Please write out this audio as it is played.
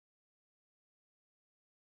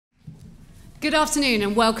Good afternoon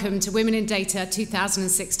and welcome to Women in Data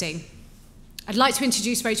 2016. I'd like to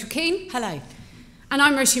introduce Rachel Keane. Hello. And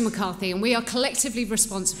I'm Roisin McCarthy, and we are collectively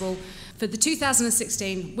responsible for the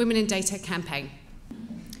 2016 Women in Data campaign.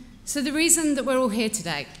 So the reason that we're all here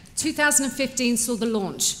today, 2015 saw the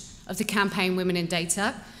launch of the campaign Women in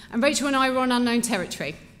Data, and Rachel and I were on unknown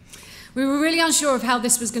territory. We were really unsure of how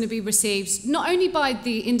this was going to be received, not only by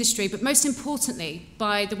the industry, but most importantly,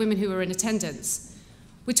 by the women who were in attendance.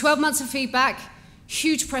 With 12 months of feedback,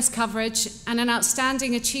 huge press coverage, and an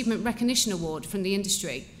outstanding achievement recognition award from the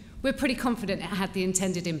industry, we're pretty confident it had the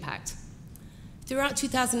intended impact. Throughout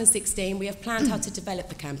 2016, we have planned how to develop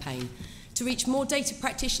the campaign, to reach more data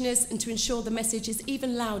practitioners and to ensure the message is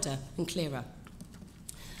even louder and clearer.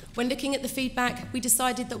 When looking at the feedback, we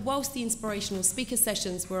decided that whilst the inspirational speaker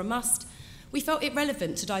sessions were a must, we felt it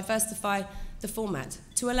relevant to diversify the format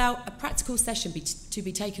to allow a practical session to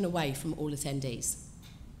be taken away from all attendees.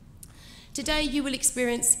 Today, you will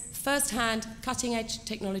experience first-hand, cutting-edge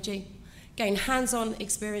technology, gain hands-on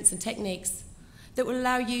experience and techniques that will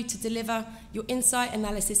allow you to deliver your insight,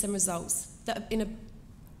 analysis and results that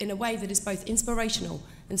in a way that is both inspirational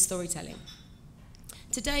and storytelling.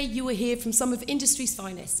 Today, you will hear from some of industry's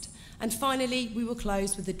finest. And finally, we will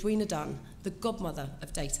close with Edwina Dunn, the godmother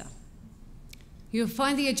of data. You'll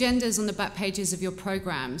find the agendas on the back pages of your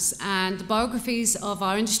programs and the biographies of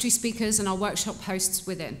our industry speakers and our workshop hosts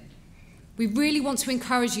within. We really want to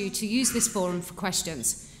encourage you to use this forum for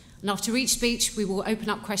questions. And after each speech, we will open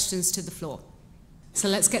up questions to the floor. So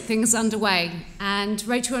let's get things underway. And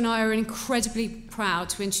Rachel and I are incredibly proud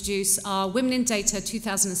to introduce our Women in Data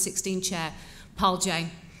 2016 chair, Pal Jain.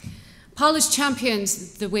 Pal has championed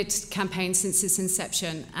the WiD campaign since its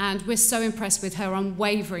inception, and we're so impressed with her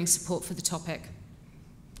unwavering support for the topic.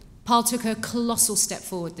 Pal took a colossal step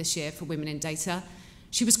forward this year for Women in Data.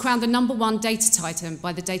 She was crowned the #1 data titan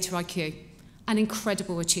by the Data IQ, an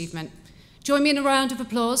incredible achievement. Join me in a round of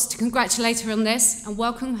applause to congratulate her on this and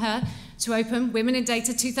welcome her to open Women in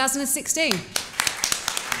Data 2016.